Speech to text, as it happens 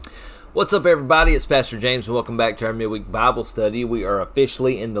What's up, everybody? It's Pastor James, and welcome back to our midweek Bible study. We are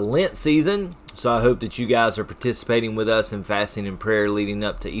officially in the Lent season, so I hope that you guys are participating with us in fasting and prayer leading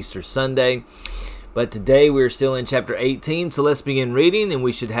up to Easter Sunday. But today we're still in chapter 18, so let's begin reading, and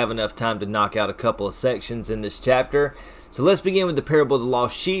we should have enough time to knock out a couple of sections in this chapter. So let's begin with the parable of the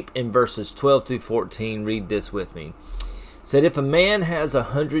lost sheep in verses 12 through 14. Read this with me. It said, "If a man has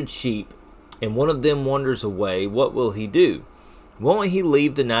 100 sheep, and one of them wanders away, what will he do? Won't he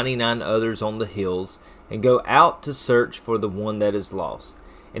leave the 99 others on the hills and go out to search for the one that is lost?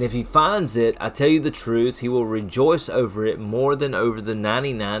 And if he finds it, I tell you the truth, he will rejoice over it more than over the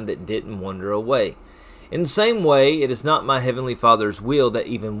 99 that didn't wander away. In the same way, it is not my heavenly Father's will that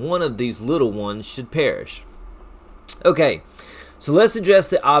even one of these little ones should perish." Okay, so let's address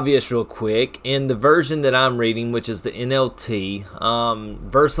the obvious real quick. In the version that I'm reading, which is the NLT,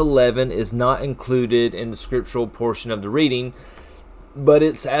 verse 11 is not included in the scriptural portion of the reading, but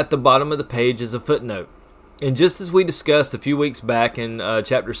it's at the bottom of the page as a footnote. And just as we discussed a few weeks back in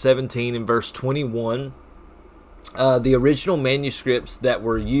chapter 17 and verse 21, the original manuscripts that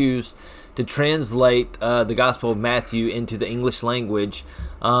were used to translate the Gospel of Matthew into the English language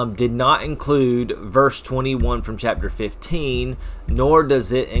did not include verse 21 from chapter 15, nor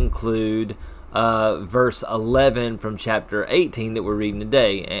does it include verse 11 from chapter 18 that we're reading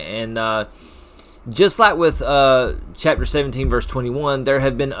today. And just like with chapter 17, verse 21, there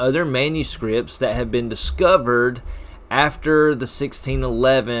have been other manuscripts that have been discovered after the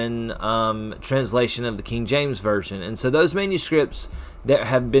 1611 translation of the King James Version. And so those manuscripts that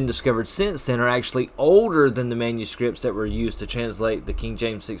have been discovered since then are actually older than the manuscripts that were used to translate the King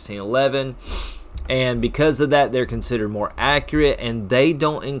James 1611. And because of that, they're considered more accurate, and they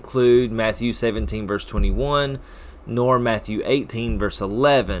don't include Matthew 17, verse 21, nor Matthew 18, verse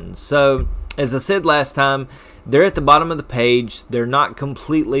 11. So, as I said last time, they're at the bottom of the page. They're not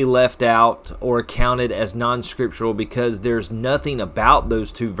completely left out or counted as non-scriptural because there's nothing about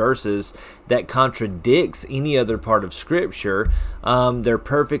those two verses that contradicts any other part of Scripture. They're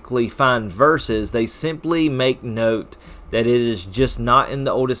perfectly fine verses. They simply make note that it is just not in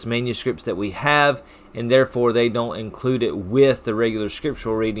the oldest manuscripts that we have, and therefore they don't include it with the regular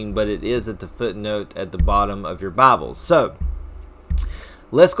scriptural reading, but it is at the footnote at the bottom of your Bibles. So,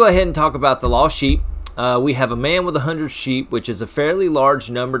 let's go ahead and talk about the lost sheep. We have a man with 100 sheep, which is a fairly large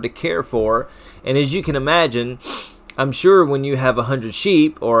number to care for. And as you can imagine, I'm sure when you have 100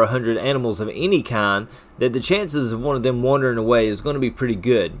 sheep or 100 animals of any kind, that the chances of one of them wandering away is going to be pretty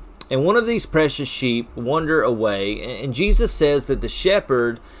good. And one of these precious sheep wander away, and Jesus says that the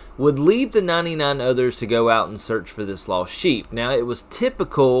shepherd would leave the 99 others to go out and search for this lost sheep. Now, it was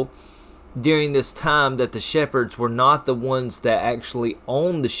typical during this time that the shepherds were not the ones that actually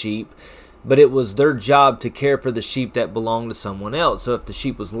owned the sheep, but it was their job to care for the sheep that belonged to someone else. So if the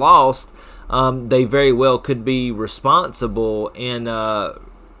sheep was lost, they very well could be responsible in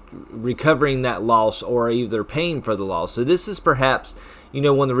recovering that loss or either paying for the loss. So this is perhaps, one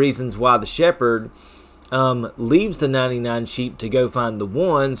of the reasons why the shepherd leaves the 99 sheep to go find the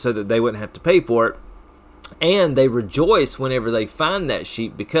one so that they wouldn't have to pay for it. And they rejoice whenever they find that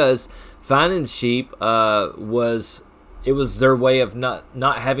sheep, because finding the sheep was their way of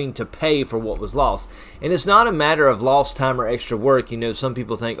not having to pay for what was lost. And it's not a matter of lost time or extra work. Some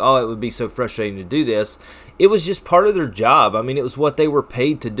people think, it would be so frustrating to do this. It was just part of their job. I mean, it was what they were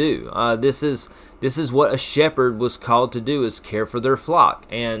paid to do. This is what a shepherd was called to do, is care for their flock.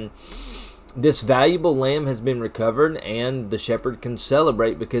 And this valuable lamb has been recovered, and the shepherd can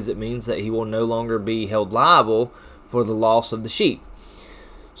celebrate because it means that he will no longer be held liable for the loss of the sheep.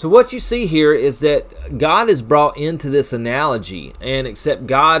 So what you see here is that God is brought into this analogy, and except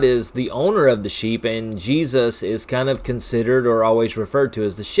God is the owner of the sheep, and Jesus is kind of considered or always referred to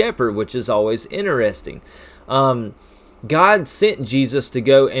as the shepherd, which is always interesting. God sent Jesus to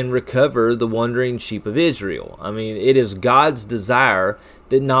go and recover the wandering sheep of Israel. I mean, it is God's desire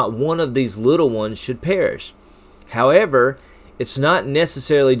that not one of these little ones should perish. However, it's not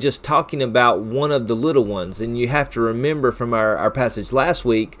necessarily just talking about one of the little ones. And you have to remember from our passage last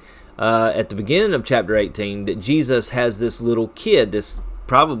week, at the beginning of chapter 18, that Jesus has this little kid, this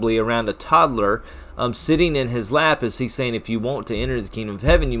probably around a toddler, sitting in his lap as he's saying, if you want to enter the kingdom of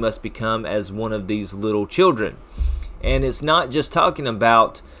heaven, you must become as one of these little children. And it's not just talking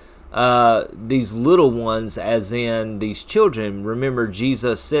about these little ones as in these children. Remember,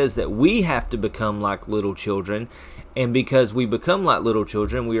 Jesus says that we have to become like little children, and because we become like little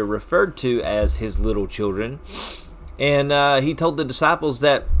children, we are referred to as his little children. And he told the disciples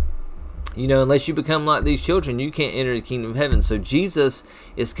that, unless you become like these children, you can't enter the kingdom of heaven. So Jesus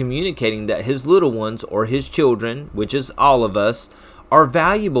is communicating that his little ones, or his children, which is all of us, are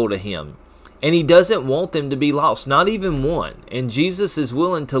valuable to him. And he doesn't want them to be lost, not even one. And Jesus is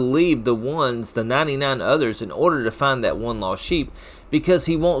willing to leave the 99 others, in order to find that one lost sheep, because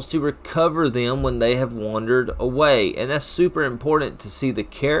he wants to recover them when they have wandered away. And that's super important to see the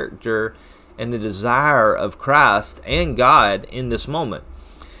character and the desire of Christ and God in this moment.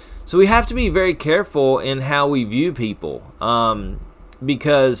 So we have to be very careful in how we view people,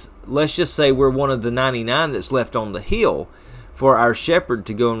 because let's just say we're one of the 99 that's left on the hill for our shepherd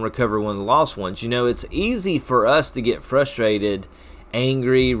to go and recover one of the lost ones. It's easy for us to get frustrated,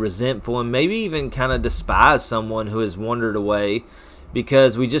 angry, resentful, and maybe even kind of despise someone who has wandered away,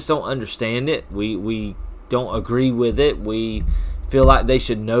 because we just don't understand it. We don't agree with it. We feel like they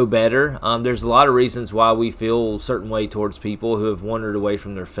should know better. There's a lot of reasons why we feel a certain way towards people who have wandered away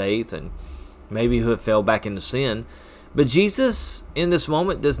from their faith and maybe who have fell back into sin. But Jesus, in this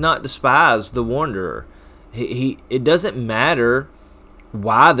moment, does not despise the wanderer. It doesn't matter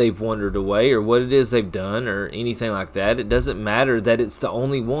why they've wandered away or what it is they've done or anything like that. It doesn't matter that it's the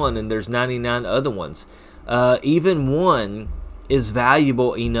only one and there's 99 other ones. Even one is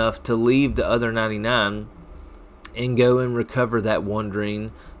valuable enough to leave the other 99 and go and recover that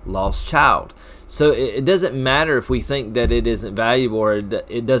wandering lost child. So it doesn't matter if we think that it isn't valuable, or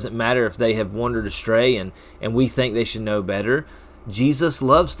it doesn't matter if they have wandered astray and we think they should know better. Jesus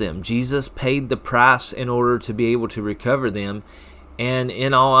loves them. Jesus paid the price in order to be able to recover them. And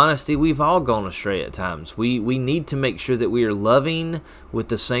in all honesty, we've all gone astray at times. We need to make sure that we are loving with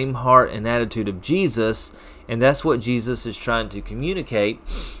the same heart and attitude of Jesus. And that's what Jesus is trying to communicate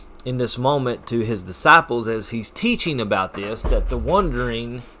in this moment to his disciples as he's teaching about this, that the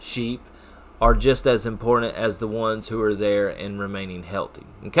wandering sheep are just as important as the ones who are there and remaining healthy.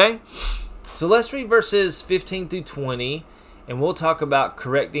 Okay? So let's read verses 15 through 20. And we'll talk about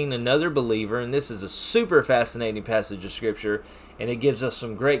correcting another believer. And this is a super fascinating passage of Scripture. And it gives us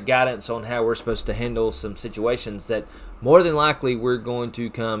some great guidance on how we're supposed to handle some situations that more than likely it's going to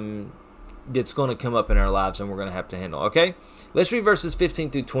come up in our lives and we're going to have to handle. Okay? Let's read verses 15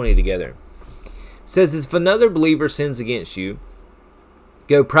 through 20 together. It says, if another believer sins against you,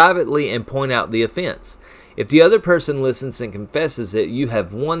 go privately and point out the offense. If the other person listens and confesses it, you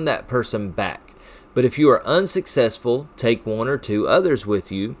have won that person back. But if you are unsuccessful, take 1 or 2 others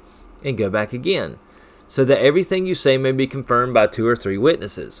with you and go back again, so that everything you say may be confirmed by 2 or 3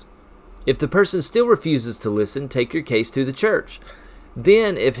 witnesses. If the person still refuses to listen, take your case to the church.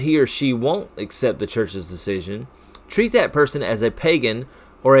 Then, if he or she won't accept the church's decision, treat that person as a pagan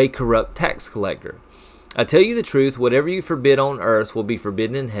or a corrupt tax collector. I tell you the truth, whatever you forbid on earth will be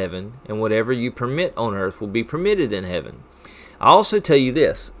forbidden in heaven, and whatever you permit on earth will be permitted in heaven. I also tell you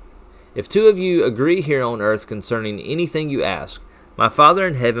this, if 2 of you agree here on earth concerning anything you ask, my Father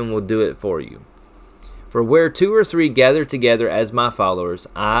in heaven will do it for you. For where 2 or 3 gather together as my followers,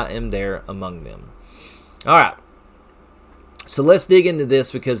 I am there among them. All right. So let's dig into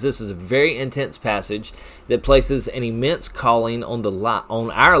this, because this is a very intense passage that places an immense calling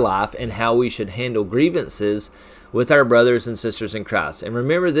on our life and how we should handle grievances with our brothers and sisters in Christ. And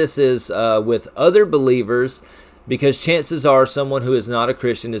remember, this is with other believers, because chances are someone who is not a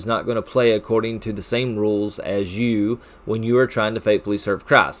Christian is not going to play according to the same rules as you when you are trying to faithfully serve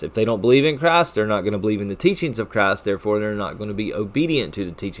Christ. If they don't believe in Christ, they're not going to believe in the teachings of Christ. Therefore, they're not going to be obedient to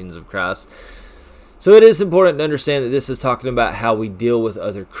the teachings of Christ. So it is important to understand that this is talking about how we deal with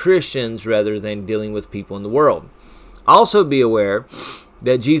other Christians rather than dealing with people in the world. Also be aware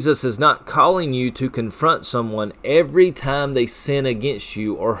that Jesus is not calling you to confront someone every time they sin against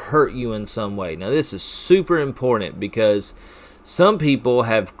you or hurt you in some way. Now, this is super important, because some people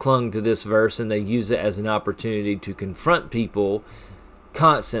have clung to this verse and they use it as an opportunity to confront people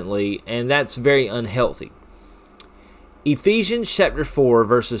constantly, and that's very unhealthy. Ephesians chapter 4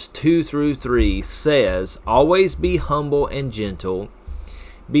 verses 2 through 3 says, always be humble and gentle,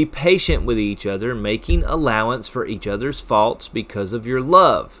 be patient with each other, making allowance for each other's faults because of your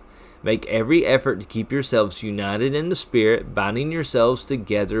love. Make every effort to keep yourselves united in the Spirit, binding yourselves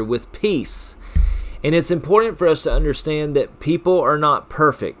together with peace. And it's important for us to understand that people are not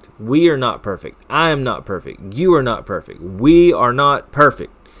perfect. We are not perfect. I am not perfect. You are not perfect. We are not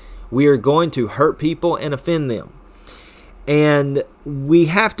perfect. We are going to hurt people and offend them. And we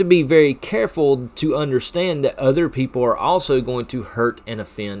have to be very careful to understand that other people are also going to hurt and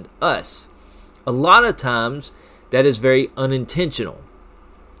offend us. A lot of times, that is very unintentional.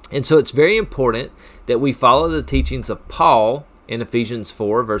 And so it's very important that we follow the teachings of Paul in Ephesians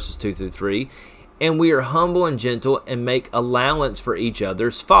 4, verses 2 through 3, and we are humble and gentle and make allowance for each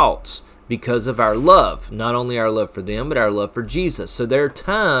other's faults because of our love, not only our love for them, but our love for Jesus. So there are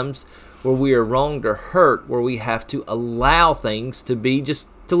times where we are wronged or hurt, where we have to allow things to be, just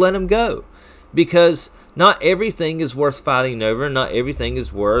to let them go. Because not everything is worth fighting over. Not everything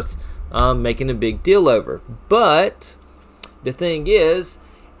is worth making a big deal over. But the thing is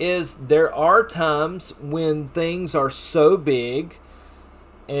there are times when things are so big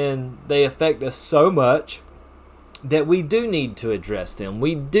and they affect us so much that we do need to address them.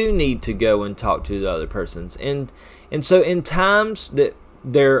 We do need to go and talk to the other persons. And so in times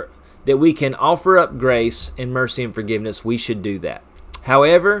that we can offer up grace and mercy and forgiveness, we should do that.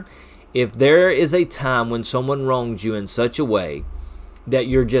 However, if there is a time when someone wrongs you in such a way that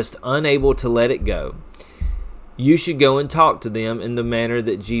you're just unable to let it go, you should go and talk to them in the manner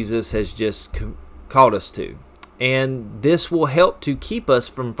that Jesus has just called us to. And this will help to keep us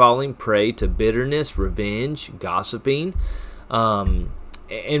from falling prey to bitterness, revenge, gossiping, and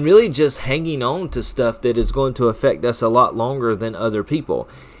really just hanging on to stuff that is going to affect us a lot longer than other people.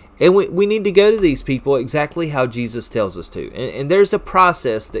 And we need to go to these people exactly how Jesus tells us to. And there's a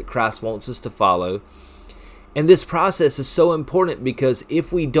process that Christ wants us to follow. And this process is so important because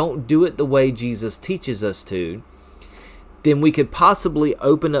if we don't do it the way Jesus teaches us to, then we could possibly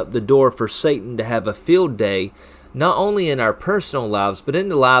open up the door for Satan to have a field day, not only in our personal lives, but in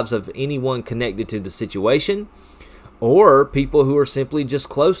the lives of anyone connected to the situation or people who are simply just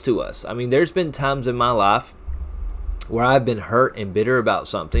close to us. I mean, there's been times in my life where I've been hurt and bitter about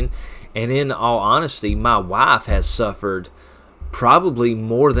something, and in all honesty, my wife has suffered probably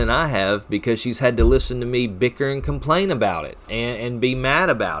more than I have because she's had to listen to me bicker and complain about it and be mad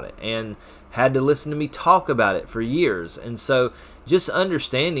about it and had to listen to me talk about it for years. And so just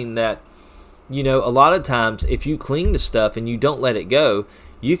understanding that, a lot of times if you cling to stuff and you don't let it go,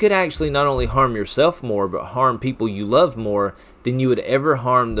 you could actually not only harm yourself more, but harm people you love more than you would ever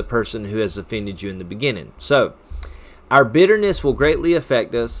harm the person who has offended you in the beginning. So our bitterness will greatly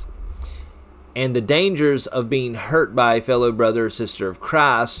affect us, and the dangers of being hurt by a fellow brother or sister of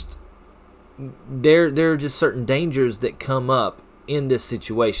Christ, there are just certain dangers that come up in this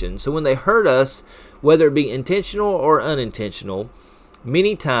situation. So when they hurt us, whether it be intentional or unintentional,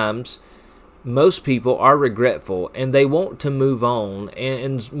 many times most people are regretful and they want to move on,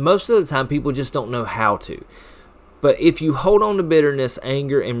 and most of the time people just don't know how to. But if you hold on to bitterness,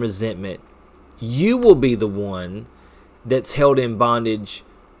 anger, and resentment, you will be the one that's held in bondage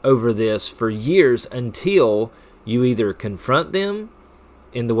over this for years until you either confront them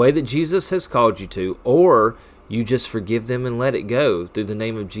in the way that Jesus has called you to, or you just forgive them and let it go through the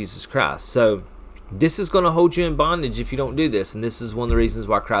name of Jesus Christ. So this is going to hold you in bondage if you don't do this. And this is one of the reasons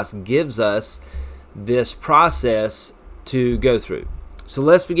why Christ gives us this process to go through. So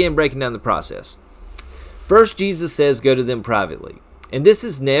let's begin breaking down the process. First, Jesus says, go to them privately. And this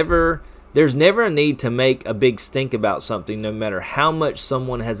is there's never a need to make a big stink about something, no matter how much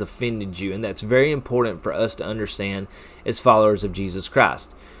someone has offended you. And that's very important for us to understand as followers of Jesus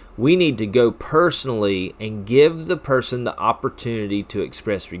Christ. We need to go personally and give the person the opportunity to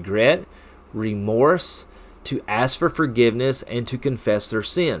express regret, remorse, to ask for forgiveness, and to confess their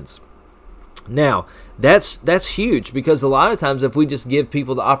sins. Now, that's huge, because a lot of times if we just give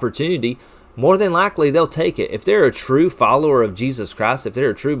people the opportunity, more than likely they'll take it. If they're a true follower of Jesus Christ, if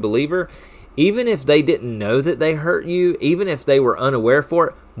they're a true believer, even if they didn't know that they hurt you, even if they were unaware for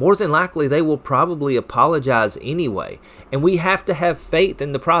it, more than likely they will probably apologize anyway. And we have to have faith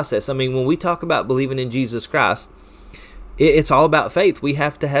in the process. I mean, when we talk about believing in Jesus Christ, it's all about faith. We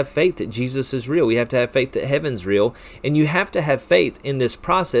have to have faith that Jesus is real. We have to have faith that heaven's real. And you have to have faith in this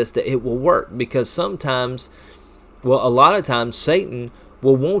process that it will work, because sometimes, a lot of times, Satan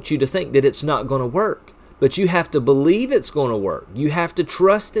will want you to think that it's not going to work. But you have to believe it's going to work. You have to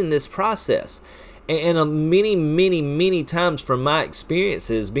trust in this process. And many, many, many times from my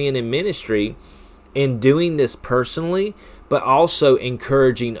experiences being in ministry and doing this personally, but also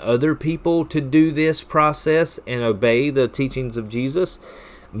encouraging other people to do this process and obey the teachings of Jesus,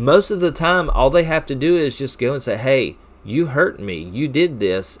 most of the time, all they have to do is just go and say, hey, you hurt me. You did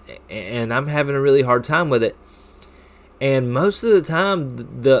this, and I'm having a really hard time with it. And most of the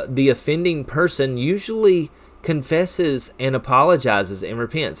time, the offending person usually confesses and apologizes and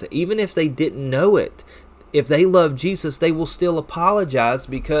repents. Even if they didn't know it, if they love Jesus, they will still apologize,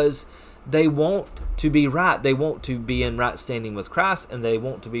 because they want to be right. They want to be in right standing with Christ, and they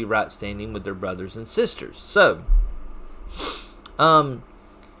want to be right standing with their brothers and sisters. So, go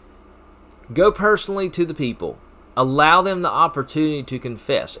personally to the people. Allow them the opportunity to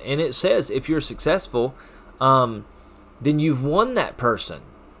confess. And it says if you're successful, then you've won that person.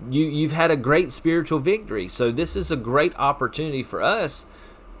 You've had a great spiritual victory. So this is a great opportunity for us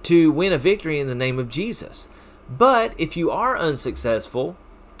to win a victory in the name of Jesus. But if you are unsuccessful,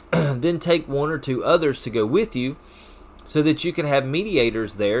 then take one or two others to go with you, so that you can have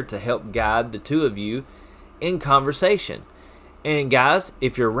mediators there to help guide the two of you in conversation. And guys,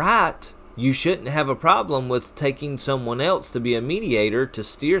 if you're right, you shouldn't have a problem with taking someone else to be a mediator to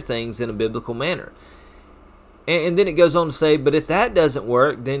steer things in a biblical manner. And then it goes on to say, but if that doesn't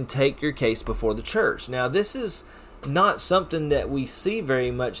work, then take your case before the church. Now, this is not something that we see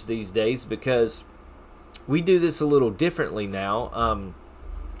very much these days, because we do this a little differently now.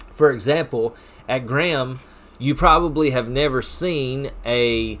 For example, at Graham, you probably have never seen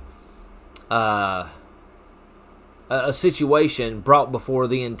a situation brought before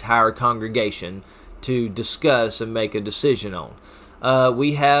the entire congregation to discuss and make a decision on.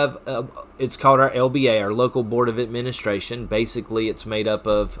 We have, it's called our LBA, our Local Board of Administration. Basically, it's made up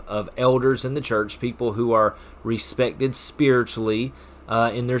of elders in the church, people who are respected spiritually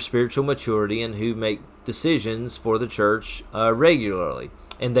in their spiritual maturity and who make decisions for the church regularly.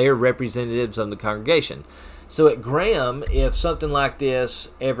 And they are representatives of the congregation. So at Graham, if something like this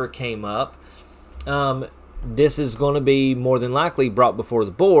ever came up, this is going to be more than likely brought before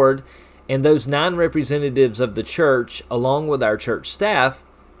the board, and those 9 representatives of the church, along with our church staff,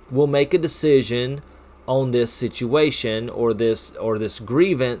 will make a decision on this situation or this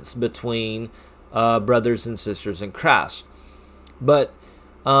grievance between brothers and sisters in Christ. But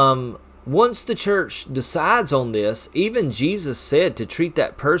once the church decides on this, even Jesus said to treat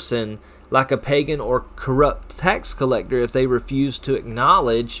that person like a pagan or corrupt tax collector if they refuse to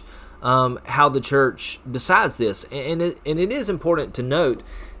acknowledge how the church decides this. And it is important to note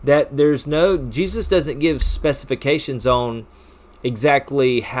that Jesus doesn't give specifications on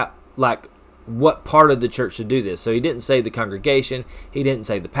exactly how, like, what part of the church should do this. So he didn't say the congregation, he didn't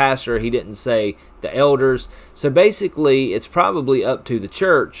say the pastor, he didn't say the elders. So basically, it's probably up to the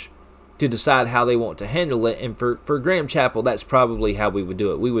church to decide how they want to handle it. And for Graham Chapel, that's probably how we would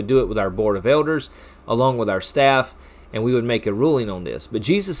do it. We would do it with our board of elders, along with our staff, and we would make a ruling on this. But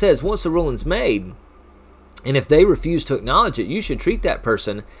Jesus says once the ruling's made, and if they refuse to acknowledge it, you should treat that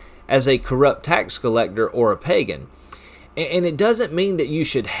person as a corrupt tax collector or a pagan. And it doesn't mean that you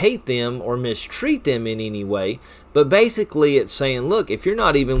should hate them or mistreat them in any way, but basically it's saying, look, if you're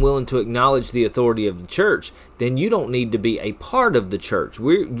not even willing to acknowledge the authority of the church, then you don't need to be a part of the church.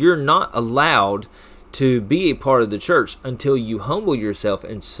 You're not allowed to be a part of the church until you humble yourself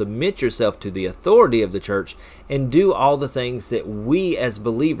and submit yourself to the authority of the church and do all the things that we as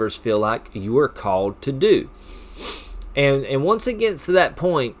believers feel like you are called to do. And once it gets to that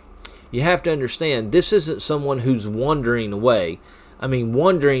point, you have to understand this isn't someone who's wandering away. I mean,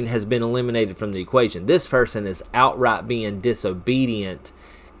 wandering has been eliminated from the equation. This person is outright being disobedient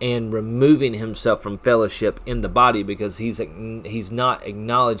and removing himself from fellowship in the body because he's not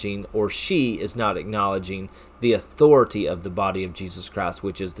acknowledging, or she is not acknowledging, the authority of the body of Jesus Christ,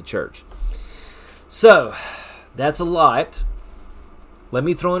 which is the church. So, that's a lot. Let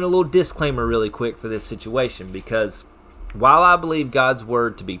me throw in a little disclaimer really quick for this situation, because while I believe God's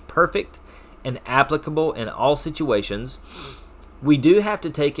word to be perfect and applicable in all situations, we do have to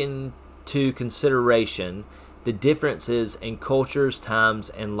take into consideration the differences in cultures, times,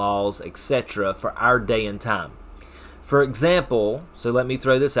 and laws, etc. for our day and time. For example, so let me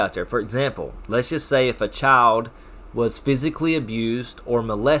throw this out there. For example, let's just say if a child was physically abused or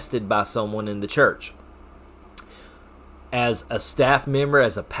molested by someone in the church. As a staff member,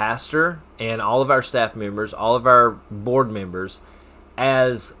 as a pastor, and all of our staff members, all of our board members,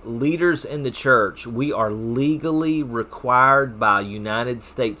 as leaders in the church, we are legally required by United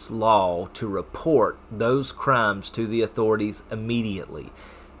States law to report those crimes to the authorities immediately.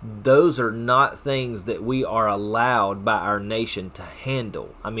 Those are not things that we are allowed by our nation to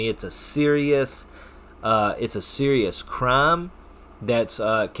handle. I mean, it's a serious crime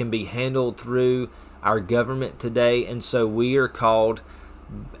that can be handled through our government today, and so we are called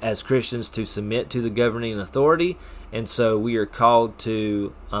as Christians to submit to the governing authority, and so we are called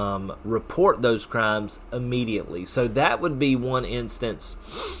to report those crimes immediately. So that would be one instance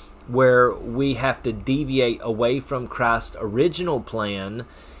where we have to deviate away from Christ's original plan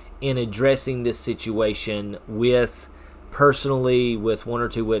in addressing this situation personally with one or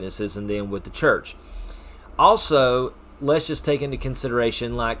two witnesses and then with the church. Also, let's just take into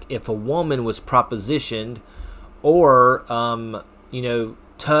consideration, like, if a woman was propositioned or,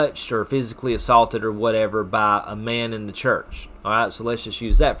 touched or physically assaulted or whatever by a man in the church. All right, so let's just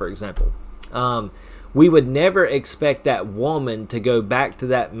use that for example. We would never expect that woman to go back to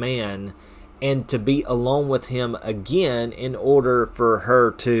that man and to be alone with him again in order for her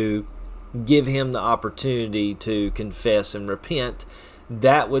to give him the opportunity to confess and repent.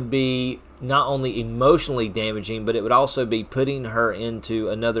 That would be not only emotionally damaging, but it would also be putting her into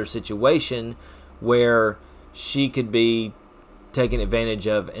another situation where she could be taken advantage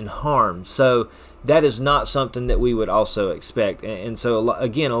of and harmed. So that is not something that we would also expect. And so,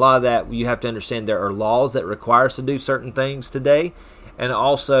 again, a lot of that, you have to understand there are laws that require us to do certain things today. And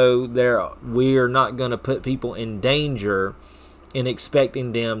also, we are not going to put people in danger in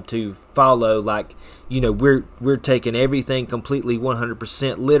expecting them to follow, like, we're taking everything completely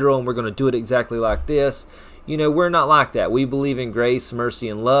 100% literal and we're going to do it exactly like this. We're not like that. We believe in grace, mercy,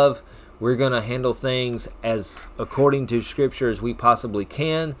 and love. We're going to handle things as according to Scripture as we possibly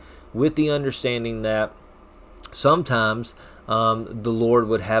can, with the understanding that sometimes the Lord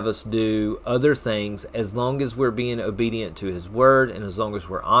would have us do other things as long as we're being obedient to His Word and as long as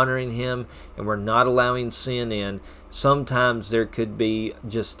we're honoring Him and we're not allowing sin in. Sometimes there could be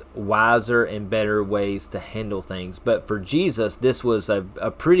just wiser and better ways to handle things. But for Jesus, this was a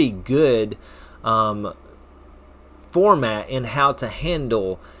pretty good format in how to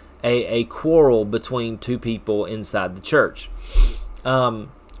handle a quarrel between two people inside the church.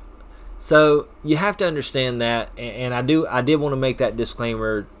 So you have to understand that, and I did want to make that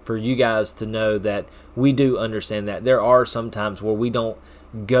disclaimer for you guys to know that we do understand that. There are some times where we don't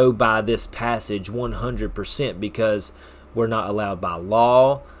go by this passage 100% because we're not allowed by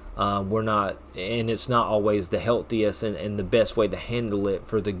law. We're not, and it's not always the healthiest and the best way to handle it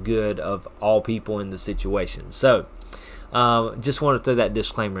for the good of all people in the situation. So just want to throw that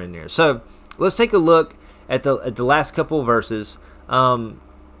disclaimer in there. So let's take a look at the last couple of verses.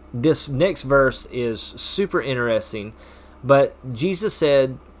 This next verse is super interesting, but Jesus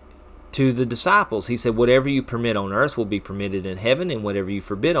said to the disciples, He said, whatever you permit on earth will be permitted in heaven, and whatever you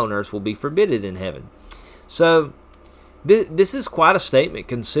forbid on earth will be forbidden in heaven. So this is quite a statement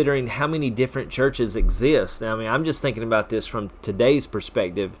considering how many different churches exist. Now, I'm just thinking about this from today's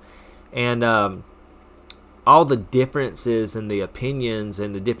perspective, and all the differences and the opinions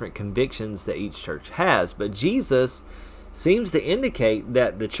and the different convictions that each church has. But Jesus seems to indicate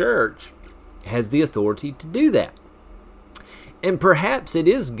that the church has the authority to do that. And perhaps it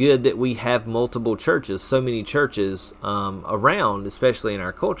is good that we have multiple churches, so many churches around, especially in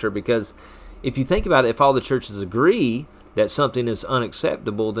our culture, because if you think about it, if all the churches agree that something is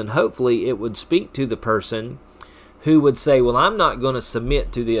unacceptable, then hopefully it would speak to the person who would say, well, I'm not going to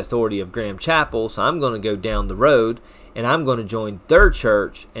submit to the authority of Graham Chapel, so I'm going to go down the road and I'm going to join their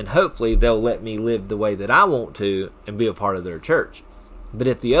church, and hopefully they'll let me live the way that I want to and be a part of their church. But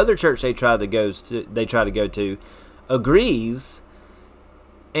if the other church they try to go to agrees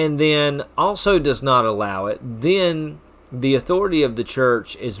and then also does not allow it, then the authority of the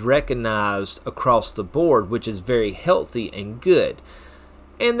church is recognized across the board, which is very healthy and good.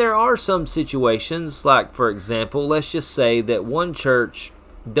 And there are some situations, like, for example, let's just say that one church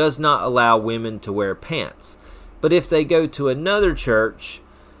does not allow women to wear pants. But if they go to another church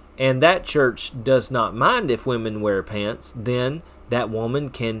and that church does not mind if women wear pants, then that woman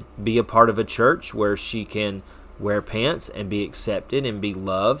can be a part of a church where she can wear pants and be accepted and be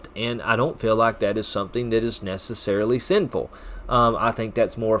loved. And I don't feel like that is something that is necessarily sinful. I think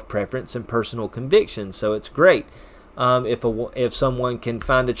that's more of preference and personal conviction. So it's great if someone can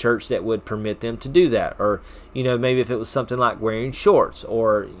find a church that would permit them to do that. Or, maybe if it was something like wearing shorts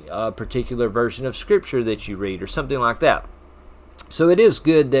or a particular version of Scripture that you read or something like that. So it is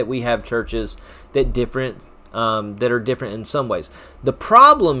good that we have churches that are different in some ways. The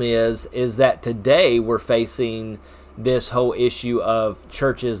problem is that today we're facing this whole issue of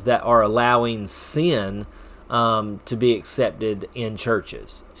churches that are allowing sin to be accepted in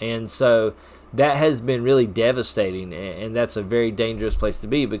churches. And so that has been really devastating, and that's a very dangerous place to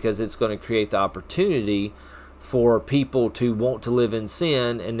be, because it's going to create the opportunity for people to want to live in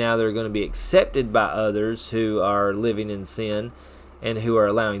sin, and now they're going to be accepted by others who are living in sin and who are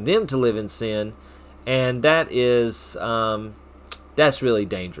allowing them to live in sin, and that's really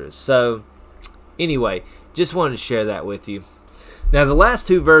dangerous. So anyway, just wanted to share that with you. Now, the last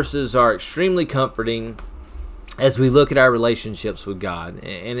two verses are extremely comforting as we look at our relationships with God.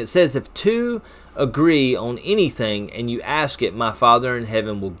 And it says, if two agree on anything and you ask it, my Father in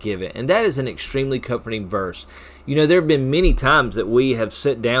heaven will give it. And that is an extremely comforting verse. There have been many times that we have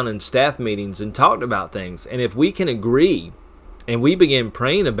sat down in staff meetings and talked about things. And if we can agree and we begin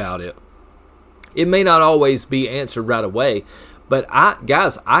praying about it, it may not always be answered right away. But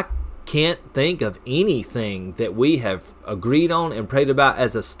I can't think of anything that we have agreed on and prayed about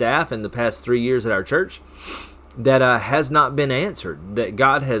as a staff in the past 3 years at our church that has not been answered, that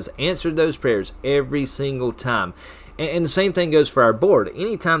God has answered those prayers every single time. And the same thing goes for our board.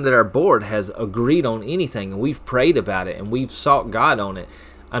 Anytime that our board has agreed on anything and we've prayed about it and we've sought God on it,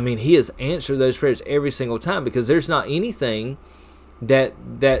 I mean, He has answered those prayers every single time, because there's not anything that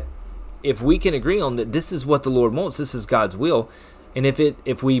if we can agree on that this is what the Lord wants, this is God's will, and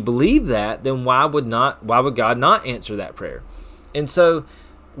if we believe that, then why would God not answer that prayer? And so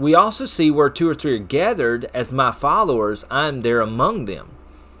we also see where 2 or 3 are gathered as my followers, I'm there among them.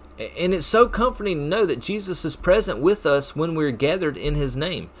 And it's so comforting to know that Jesus is present with us when we're gathered in His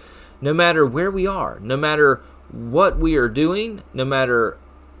name. No matter where we are, no matter what we are doing, no matter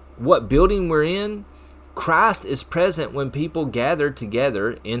what building we're in, Christ is present when people gather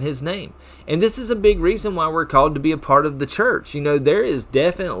together in His name. And this is a big reason why we're called to be a part of the church. There is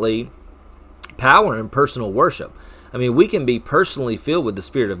definitely power in personal worship. I mean, we can be personally filled with the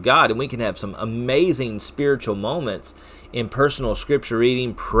Spirit of God, and we can have some amazing spiritual moments in personal scripture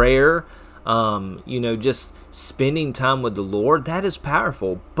reading, prayer, just spending time with the Lord. That is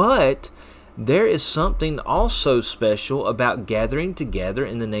powerful. But there is something also special about gathering together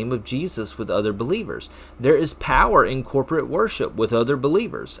in the name of Jesus with other believers. There is power in corporate worship with other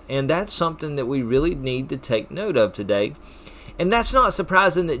believers, and that's something that we really need to take note of today. And that's not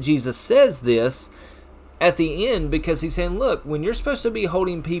surprising that Jesus says this at the end, because He's saying, look, when you're supposed to be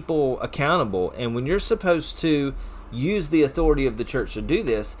holding people accountable, and when you're supposed to use the authority of the church to do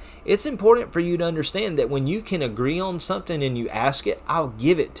this, it's important for you to understand that when you can agree on something and you ask it, I'll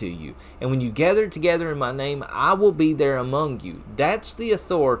give it to you. And when you gather together in my name, I will be there among you. That's the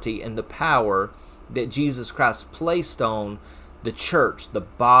authority and the power that Jesus Christ placed on the church, the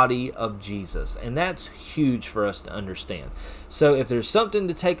body of Jesus. And that's huge for us to understand. So if there's something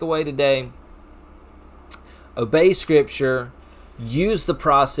to take away today, obey Scripture. Use the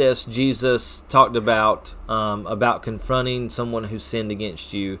process Jesus talked about confronting someone who sinned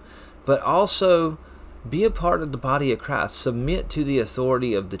against you, but also be a part of the body of Christ. Submit to the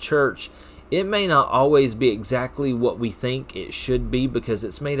authority of the church. It may not always be exactly what we think it should be, because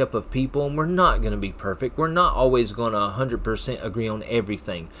it's made up of people, and we're not going to be perfect. We're not always going to 100% agree on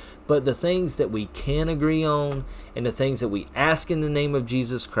everything. But the things that we can agree on, and the things that we ask in the name of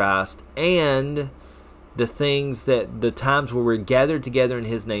Jesus Christ, and the times where we're gathered together in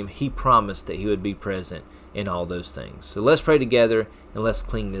His name, He promised that He would be present in all those things. So let's pray together, and let's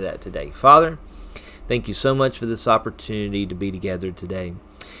cling to that today. Father, thank You so much for this opportunity to be together today.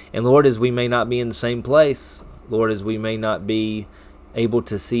 And Lord, as we may not be in the same place, Lord, as we may not be able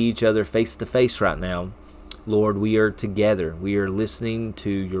to see each other face to face right now, Lord, we are together. We are listening to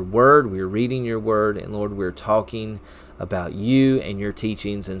Your word. We are reading Your word. And Lord, we're talking about You and Your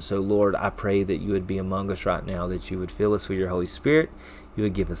teachings. And so, Lord, I pray that You would be among us right now, that You would fill us with Your Holy Spirit. You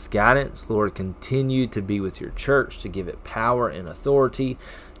would give us guidance. Lord, continue to be with Your church, to give it power and authority,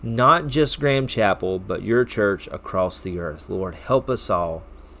 not just Graham Chapel, but Your church across the earth. Lord, help us all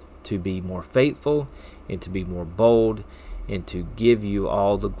to be more faithful and to be more bold and to give You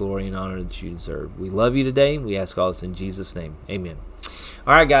all the glory and honor that You deserve. We love You today. We ask all this in Jesus' name. Amen.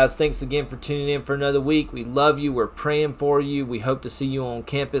 All right, guys, thanks again for tuning in for another week. We love you. We're praying for you. We hope to see you on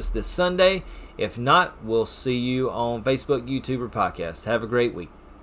campus this Sunday. If not, we'll see you on Facebook, YouTube, or podcast. Have a great week.